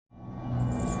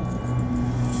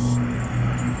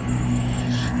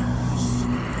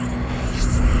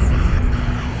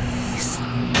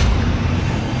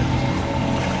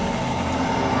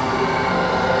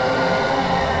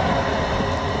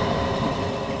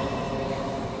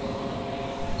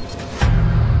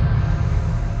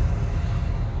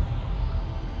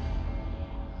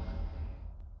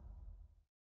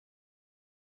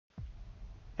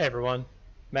Hey everyone,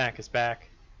 Mac is back.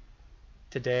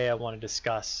 Today I want to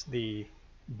discuss the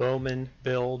Bowmen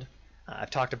build.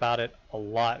 I've talked about it a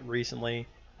lot recently,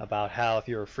 about how if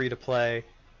you're free to play,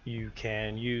 you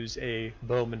can use a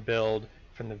Bowmen build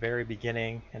from the very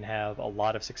beginning and have a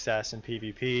lot of success in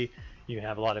PvP. You can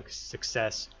have a lot of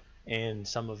success in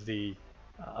some of the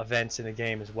events in the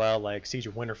game as well, like Siege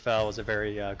of Winterfell is a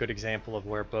very good example of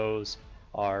where bows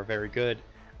are very good.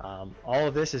 All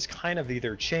of this is kind of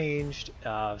either changed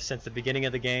since the beginning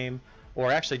of the game,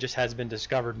 or actually just has been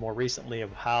discovered more recently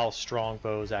of how strong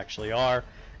bows actually are,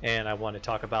 and I want to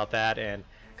talk about that and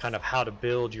kind of how to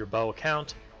build your bow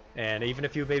account. And even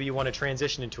if maybe you want to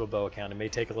transition into a bow account, it may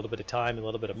take a little bit of time and a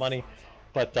little bit of money,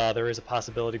 but there is a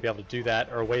possibility to be able to do that,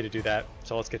 or a way to do that,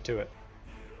 so let's get to it.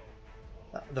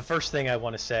 The first thing I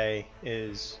want to say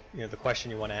is, the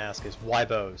question you want to ask is, why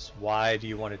bows? Why do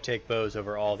you want to take bows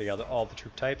over all the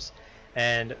troop types?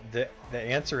 And the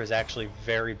answer is actually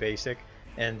very basic,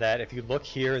 and that if you look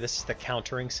here, this is the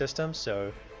countering system.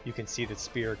 So you can see that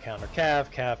spear counter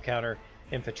cav, cav counter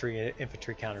infantry,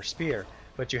 infantry counter spear.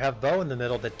 But you have bow in the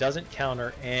middle that doesn't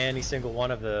counter any single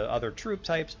one of the other troop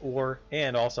types,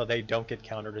 and also they don't get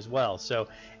countered as well. So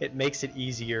it makes it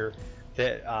easier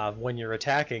that when you're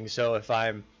attacking. So if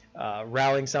I'm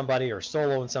rallying somebody or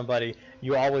soloing somebody,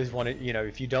 you always want to,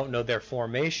 if you don't know their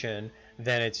formation,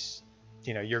 then it's,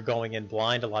 you're going in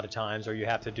blind a lot of times, or you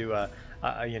have to do a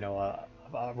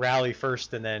rally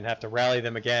first and then have to rally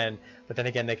them again, but then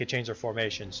again they could change their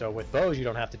formation. So with bows you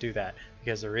don't have to do that,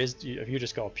 because if you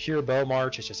just go a pure bow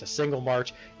march, it's just a single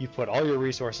march, you put all your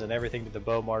resources and everything to the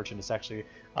bow march, and it's actually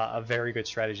a very good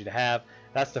strategy to have.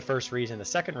 That's the first reason. The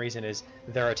second reason is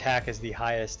their attack is the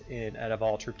highest out of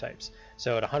all troop types.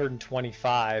 So at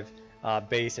 125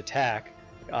 base attack,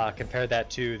 compare that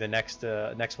to the next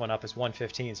one up is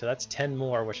 115, so that's 10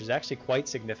 more, which is actually quite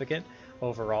significant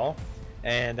overall.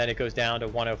 And then it goes down to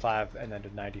 105 and then to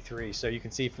 93. So you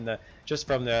can see from the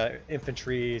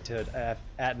infantry to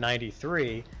at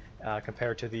 93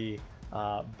 compared to the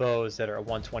bows that are at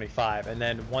 125. And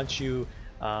then once you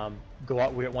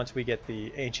once we get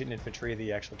the ancient infantry,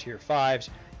 the actual tier 5s,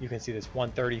 you can see this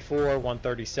 134,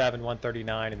 137,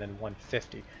 139, and then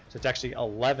 150. So it's actually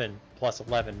 11 plus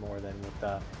 11 more than with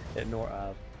the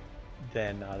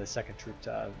second troop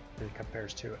that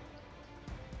compares to it.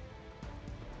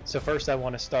 So first I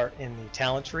want to start in the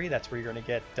talent tree. That's where you're going to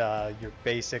get your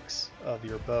basics of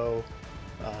your bow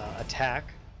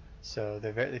attack. So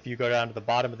if you go down to the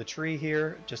bottom of the tree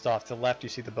here, just off to the left, you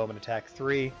see the Bowman attack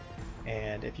 3,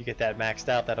 and if you get that maxed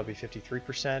out, that'll be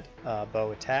 53%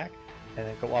 bow attack. And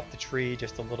then go up the tree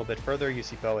just a little bit further, you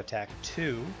see bow attack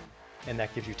 2, and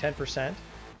that gives you 10%.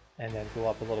 And then go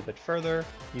up a little bit further,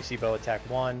 you see bow attack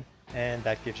 1, and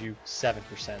that gives you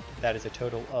 7%. That is a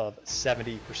total of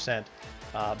 70%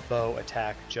 bow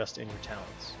attack just in your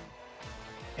talents.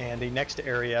 And the next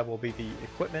area will be the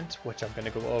equipment, which I'm going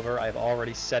to go over. I've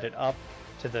already set it up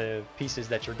to the pieces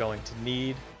that you're going to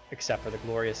need, except for the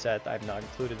Glorious set. I've not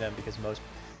included them because most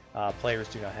players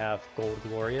do not have gold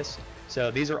Glorious.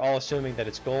 So these are all assuming that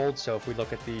it's gold. So if we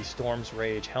look at the Storm's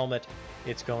Rage helmet,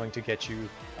 it's going to get you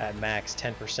at max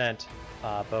 10%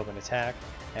 bowman attack.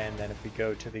 And then if we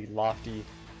go to the lofty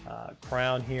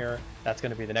crown here, that's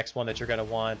going to be the next one that you're going to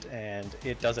want, and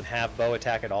it doesn't have bow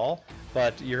attack at all,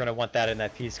 but you're going to want that in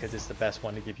that piece because it's the best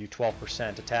one to give you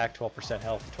 12% attack, 12%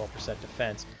 health, 12%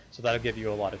 defense. So that'll give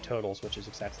you a lot of totals, which is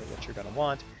exactly what you're going to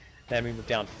want. Then we move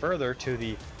down further to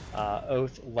the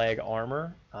Oath leg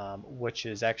armor, which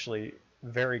is actually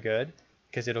very good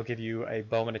because it'll give you a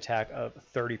bowman attack of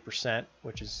 30%,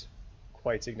 which is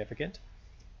quite significant.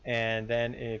 And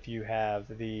then if you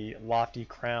have the lofty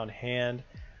crown hand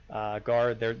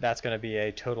guard, that's going to be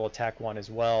a total attack 1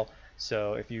 as well.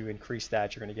 So if you increase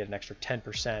that, you're going to get an extra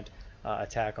 10%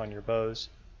 attack on your bows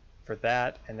for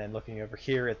that. And then looking over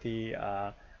here at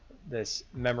the this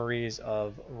Memories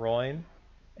of Roin,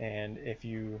 and if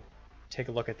you take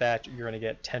a look at that, you're going to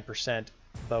get 10%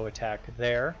 bow attack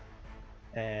there.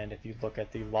 And if you look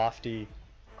at the lofty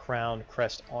crown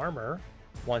crest armor,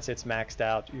 once it's maxed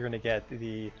out, you're going to get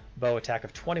the bow attack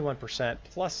of 21%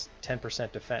 plus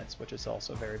 10% defense, which is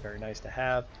also very, very nice to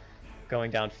have.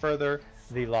 Going down further,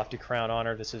 the Lofty Crown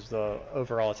Honor, this is the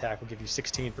overall attack, will give you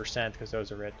 16% because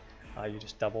those are you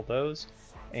just double those.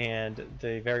 And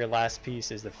the very last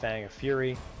piece is the Fang of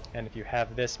Fury, and if you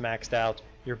have this maxed out,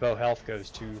 your bow health goes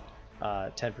to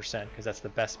 10% because that's the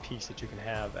best piece that you can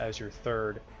have as your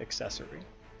third accessory.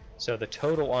 So the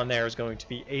total on there is going to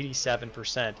be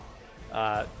 87%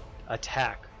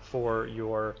 attack for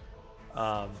your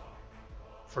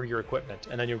for your equipment,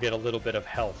 and then you'll get a little bit of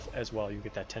health as well. You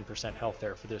get that 10% health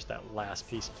there for just that last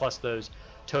piece, plus those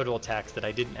total attacks that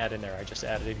I didn't add in there. I just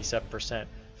added 87%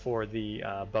 for the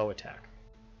bow attack.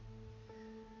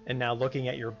 And now looking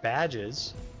at your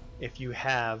badges, if you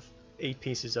have 8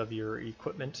 pieces of your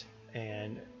equipment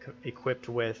and equipped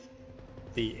with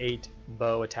the 8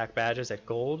 bow attack badges at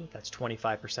gold, that's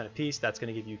 25% a piece. That's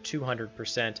going to give you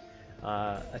 200%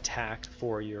 attack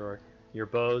for your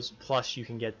bows, plus you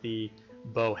can get the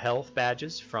bow health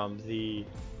badges from the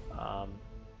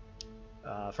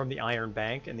Iron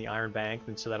Bank and the Iron Bank,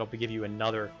 and so that'll give you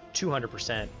another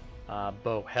 200%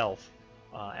 bow health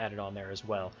added on there as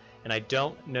well. And I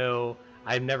don't know,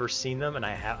 I've never seen them, and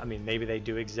I mean maybe they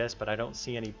do exist, but I don't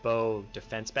see any bow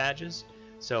defense badges,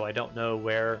 so I don't know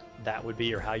where that would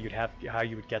be or how you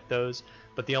would get those.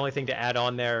 But the only thing to add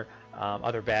on there,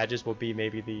 other badges, would be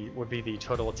the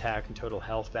total attack and total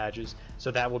health badges. So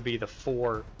that would be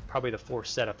probably the four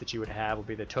setup that you would have would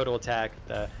be the total attack,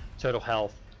 the total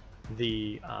health,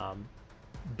 the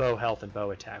bow health, and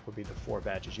bow attack would be the 4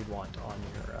 badges you'd want on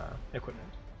your equipment.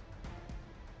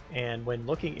 And when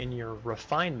looking in your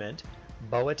refinement,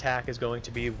 bow attack is going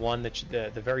to be one that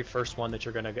the very first one that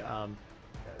you're going to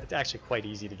it's actually quite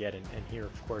easy to get in here,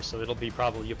 of course, so it'll be you'll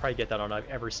probably get that on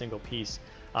every single piece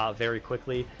very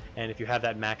quickly. And if you have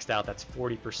that maxed out, that's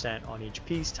 40% on each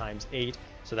piece times 8,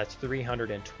 so that's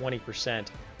 320%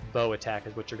 bow attack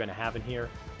is what you're going to have in here.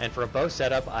 And for a bow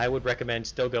setup, I would recommend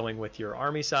still going with your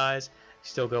army size,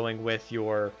 still going with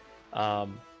your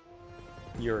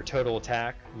total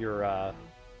attack,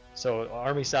 so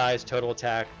army size, total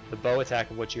attack, the bow attack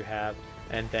of what you have,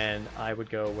 and then I would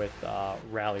go with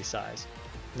rally size.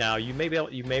 Now you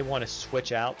may want to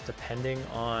switch out depending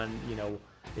on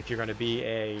if you're going to be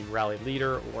a rally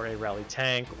leader or a rally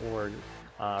tank or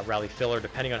rally filler,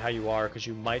 depending on how you are, because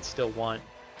you might still want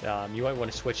you might want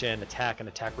to switch in attack and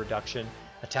attack reduction.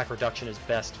 Attack reduction is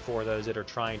best for those that are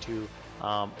trying to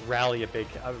rally a big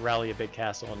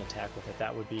castle and attack with it.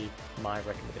 That would be my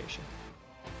recommendation.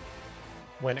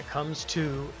 When it comes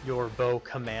to your bow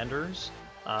commanders,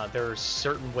 there are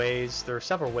several ways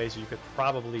you could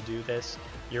probably do this.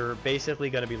 You're basically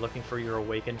going to be looking for your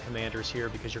awakened commanders here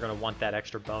because you're going to want that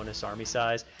extra bonus army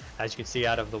size. As you can see,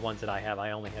 out of the ones that I have,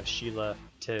 I only have Sheila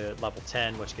to level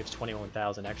 10, which gives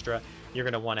 21,000 extra. You're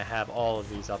going to want to have all of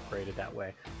these upgraded that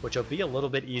way, which will be a little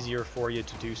bit easier for you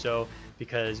to do so,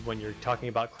 because when you're talking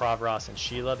about Kravras and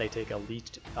Sheila, they take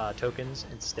elite tokens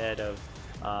instead of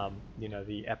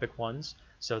the epic ones.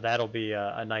 So that'll be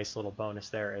a nice little bonus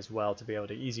there as well, to be able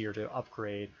to easier to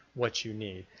upgrade what you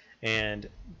need. And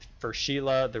for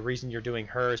Sheila, the reason you're doing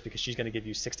her is because she's going to give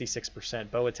you 66%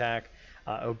 bow attack.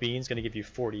 Obene's going to give you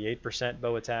 48%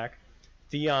 bow attack.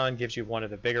 Theon gives you one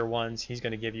of the bigger ones. He's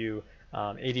going to give you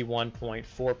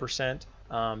 81.4%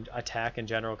 attack in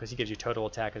general, because he gives you total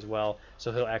attack as well.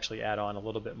 So he'll actually add on a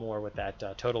little bit more with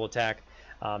that total attack.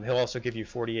 He'll also give you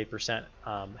 48%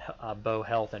 bow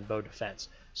health and bow defense.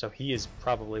 So he is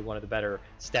probably one of the better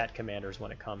stat commanders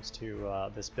when it comes to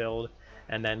this build.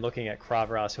 And then looking at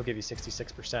Kravras, he'll give you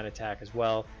 66% attack as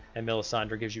well. And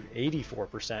Melisandre gives you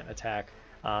 84% attack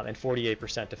and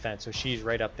 48% defense. So she's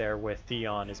right up there with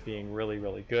Theon as being really,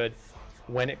 really good.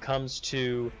 When it comes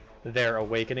to their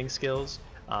awakening skills,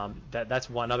 that's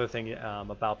one other thing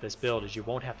about this build, is you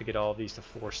won't have to get all of these to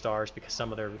 4 stars, because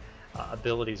some of their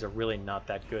abilities are really not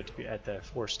that good to be at the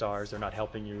 4 stars. They're not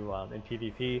helping you in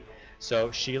PvP.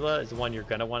 So Sheila is the one you're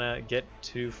going to want to get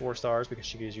to 4 stars, because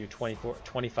she gives you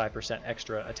 25%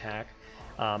 extra attack.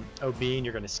 Obene,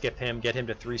 you're going to skip him, get him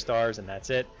to 3 stars, and that's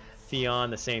it.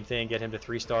 Theon, the same thing, get him to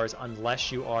 3 stars,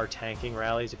 unless you are tanking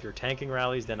rallies. If you're tanking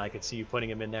rallies, then I could see you putting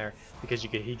him in there, because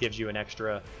he gives you an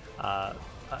extra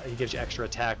extra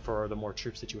attack for the more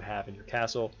troops that you have in your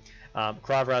castle.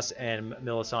 Kravras and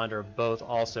Melisandre both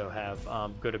also have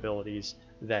good abilities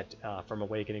that from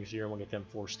Awakening, so you're going to get them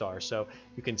 4 stars. So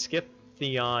you can skip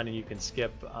Theon and you can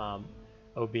skip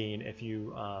Obene if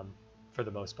you, for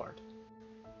the most part.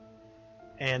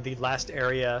 And the last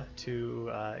area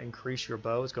to increase your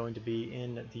bow is going to be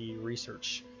in the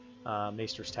Research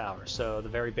Maester's Tower. So the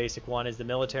very basic one is the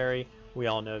military. We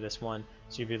all know this one.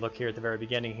 So if you look here at the very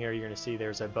beginning here, you're going to see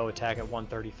there's a bow attack at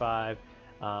 135.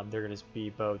 They're going to be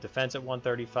bow defense at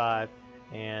 135.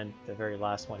 And the very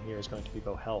last one here is going to be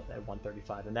bow health at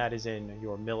 135. And that is in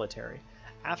your military.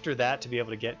 After that, to be able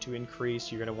to get to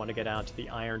increase, you're going to want to get down to the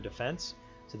iron defense.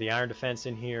 So the iron defense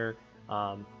in here,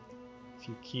 if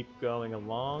you keep going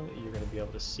along, you're going to be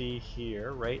able to see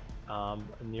here, right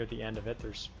near the end of it,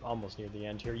 there's almost near the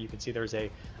end here, you can see there's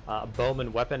a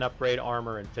Bowmen weapon upgrade,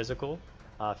 armor, and physical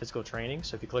training.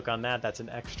 So if you click on that, that's an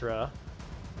extra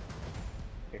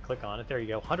click on it. There you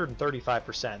go,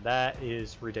 135%. That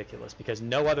is ridiculous because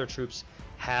no other troops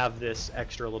have this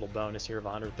extra little bonus here of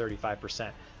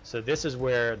 135%. So this is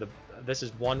where this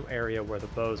is one area where the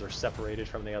bows are separated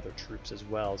from the other troops as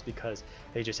well, is because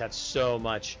they just have so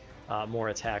much more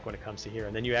attack when it comes to here.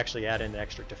 And then you actually add in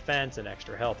extra defense and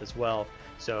extra health as well.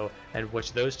 So, and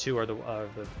which those two are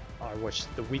which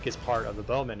the weakest part of the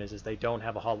bowmen is they don't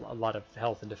have a lot of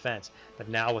health and defense. But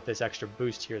now with this extra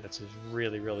boost here, that's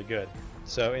really, really good.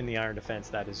 So in the iron defense,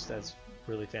 that's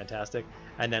really fantastic.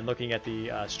 And then looking at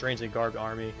the strangely garbed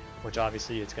army, which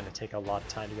obviously it's going to take a lot of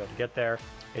time to be able to get there.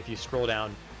 If you scroll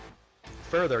down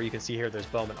further, you can see here there's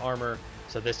bowman armor.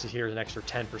 So this is here is an extra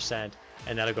 10%,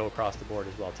 and that'll go across the board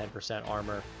as well. 10%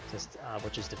 armor,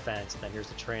 which is defense. And then here's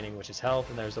the training, which is health,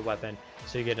 and there's the weapon.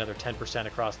 So you get another 10%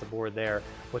 across the board there,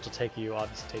 which will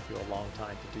obviously take you a long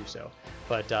time to do so.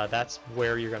 But that's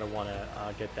where you're going to want to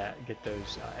get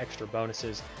those extra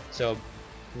bonuses. So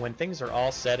when things are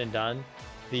all said and done,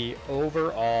 the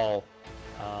overall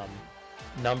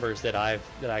numbers that I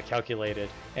calculated,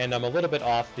 and I'm a little bit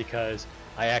off because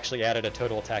I actually added a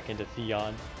total attack into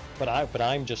Theon, but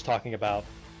I'm just talking about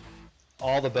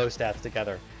all the bow stats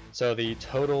together. So the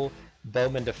total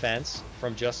bowman defense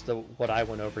from just what I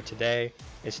went over today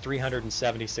is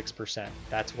 376%.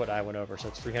 That's what I went over. So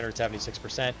it's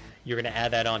 376%. You're going to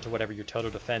add that on to whatever your total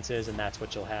defense is, and that's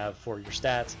what you'll have for your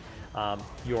stats.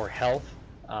 Your health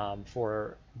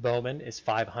for bowman is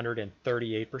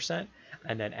 538%,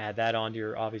 and then add that on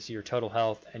to obviously your total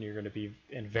health, and you're going to be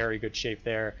in very good shape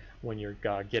there when you're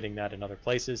getting that in other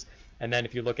places. And then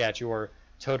if you look at your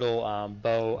total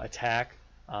bow attack,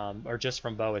 or just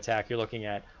from bow attack, you're looking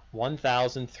at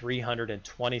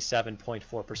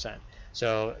 1,327.4%.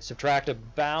 So subtract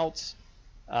about,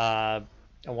 I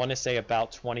want to say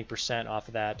about 20% off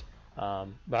of that. Well,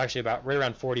 actually about right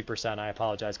around 40%. I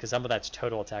apologize, because some of that's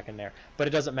total attack in there, but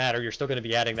it doesn't matter. You're still going to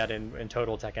be adding that in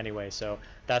total attack anyway. So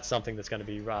that's something that's going to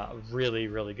be really,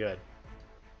 really good.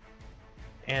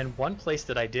 And one place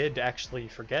that I did actually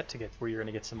forget to get where you're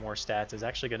going to get some more stats is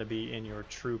actually going to be in your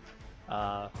troop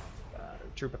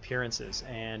appearances.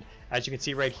 And as you can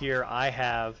see right here, I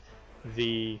have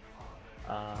the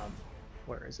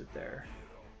where is it there?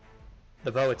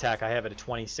 The bow attack. I have it at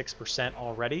 26%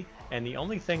 already, and the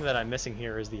only thing that I'm missing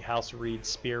here is the House Reed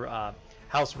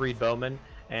bowman.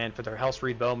 And for their House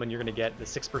Reed bowman, you're going to get the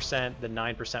 6%, the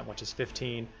 9%, which is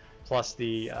 15, plus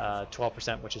the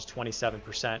 12%, which is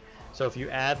 27%. So if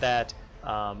you add that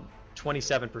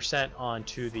 27%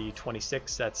 onto the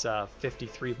 26, that's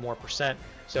 53 more percent.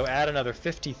 So add another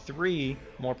 53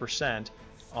 more percent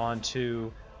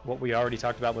onto what we already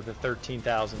talked about with the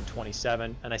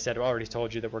 13,027. And I said, I already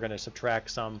told you that we're going to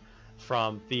subtract some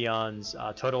from Theon's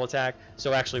total attack.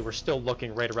 So actually we're still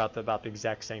looking right about the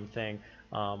exact same thing.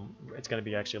 It's going to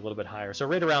be actually a little bit higher. So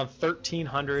right around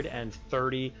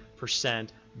 1,330%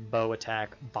 bow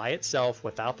attack by itself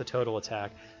without the total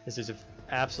attack. This is an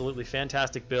absolutely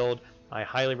fantastic build. I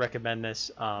highly recommend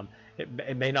this.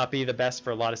 It may not be the best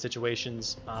for a lot of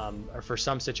situations, or for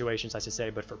some situations I should say,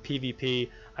 but for PvP,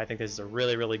 I think this is a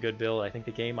really, really good build. I think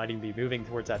the game might even be moving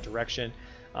towards that direction.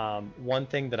 One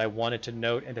thing that I wanted to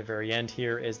note at the very end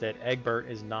here is that Egbert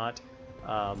is not,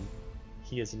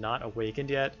 he is not awakened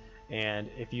yet, and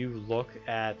if you look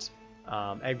at,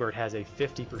 Egbert has a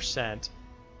 50%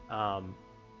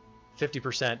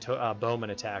 bowman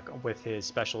attack with his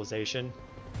specialization.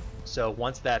 So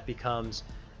once that becomes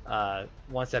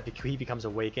he becomes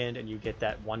awakened, and you get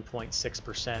that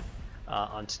 1.6%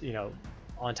 on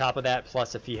top of that,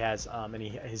 plus if he has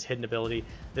his hidden ability,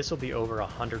 this will be over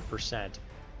 100%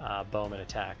 bowman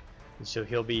attack. And so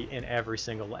he'll be in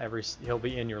he'll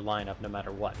be in your lineup no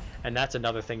matter what. And that's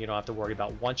another thing you don't have to worry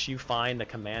about. Once you find the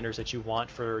commanders that you want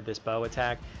for this bow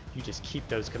attack, you just keep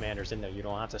those commanders in there. You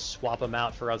don't have to swap them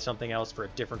out for something else, for a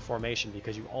different formation,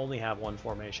 because you only have one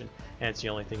formation and it's the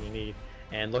only thing you need.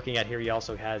 And looking at here, he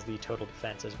also has the total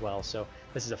defense as well. So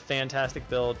this is a fantastic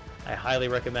build. I highly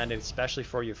recommend it, especially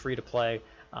for you free to play,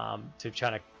 to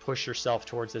try to push yourself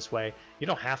towards this way. You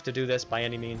don't have to do this by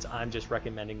any means. I'm just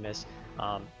recommending this.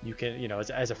 You can,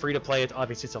 as a free to play,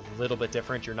 obviously it's a little bit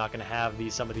different. You're not going to have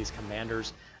some of these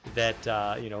commanders that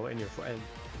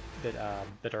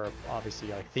that are obviously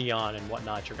like Theon and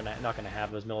whatnot. You're not gonna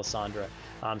have those. Melisandre.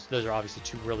 So those are obviously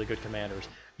two really good commanders.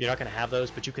 You're not gonna have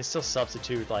those, but you can still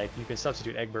substitute. Like you can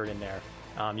substitute Egbert in there.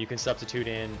 You can substitute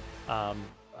in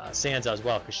Sansa as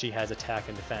well, because she has attack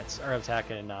and defense, or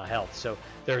attack and health. So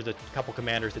there's a couple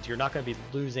commanders that you're not going to be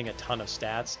losing a ton of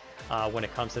stats when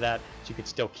it comes to that. So you can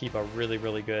still keep a really,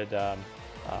 really good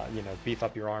beef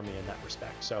up your army in that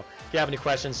respect. So if you have any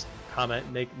questions,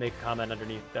 make a comment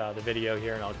underneath the video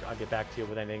here, and I'll get back to you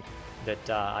with anything that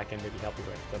I can maybe help you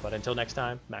with. But until next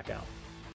time, Mac out.